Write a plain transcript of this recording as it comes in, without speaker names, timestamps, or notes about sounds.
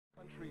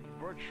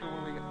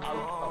virtually out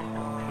of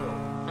control.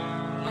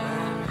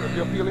 If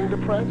you're feeling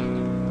depressed,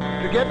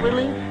 to get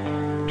relief,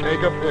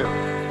 take a pill.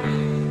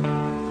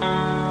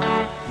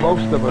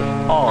 Most of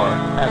us are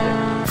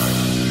addicts.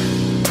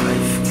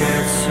 Life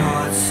gets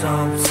hard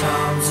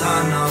sometimes, I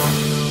know.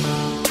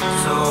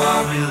 So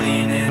I'll be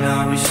leaning,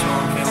 I'll be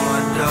smoking my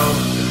dope.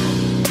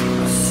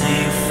 I see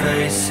your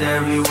face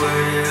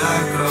everywhere that I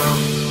go.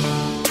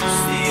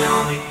 It's the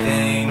only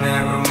thing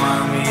that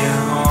remind me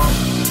of home.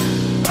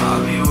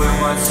 I'll be with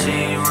my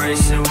team,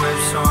 racing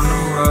whips on the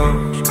road,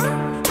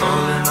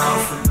 rolling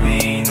off a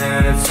bean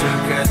that I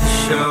took at the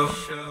show.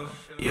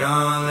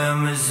 Young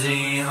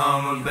limousine,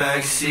 I'm a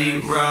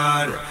backseat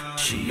rider.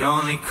 She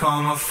only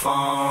call my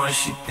phone when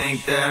she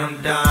think that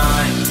I'm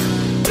dying.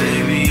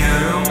 Baby,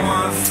 you're the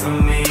one for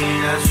me,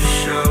 that's for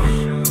sure.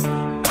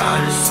 I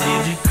just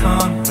need your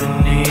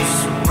company,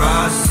 so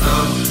rise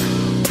up.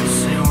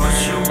 This ain't what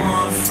you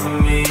want from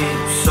me,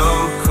 I'm so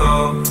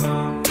cold.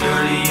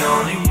 You're the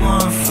only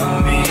one for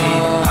me,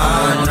 I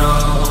know.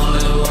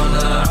 Only one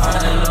that I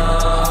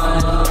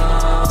love.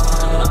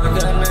 I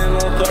got me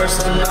more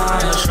person I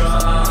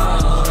trust.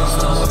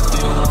 So if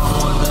you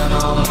want, then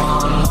I'm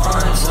on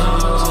mine too.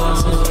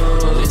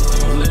 If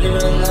you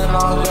leaving, then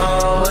I'll go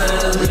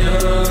with you.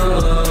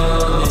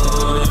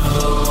 You're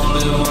the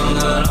only one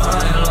that I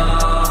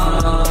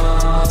love.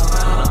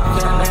 I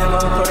can't name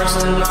a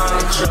person I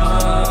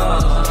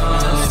trust.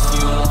 If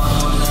you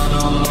want, then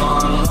I'm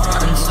on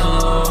mine too.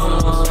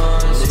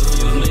 If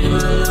you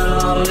leaving, then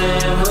I'll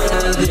live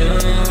with you.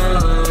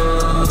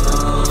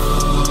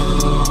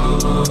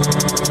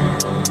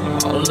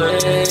 I'll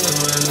live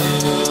with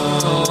you.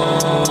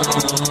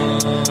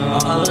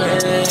 I'll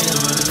live with you.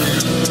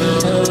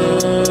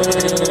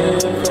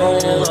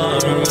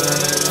 Coldhart.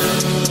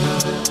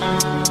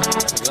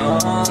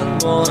 God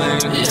boy,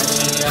 yeah,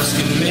 she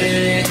asking me,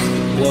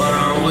 what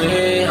are we?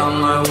 I'm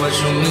like, what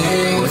you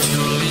mean? What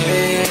you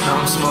mean?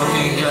 I'm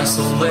smoking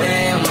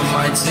gasoline with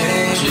my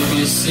team.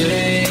 GBC,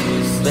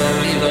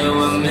 baby, they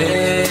with me.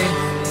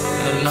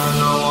 And I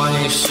know I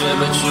ain't shit,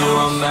 but you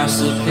a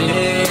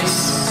masterpiece.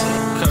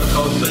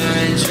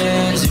 Cobain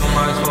jeans, you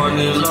my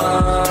corny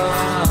love.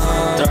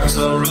 Dark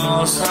so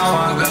rose, now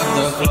I got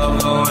the club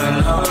going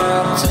up.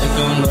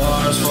 Taking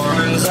bars for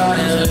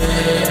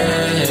anxiety.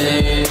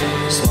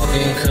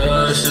 Smoking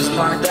kush is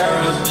my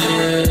therapy.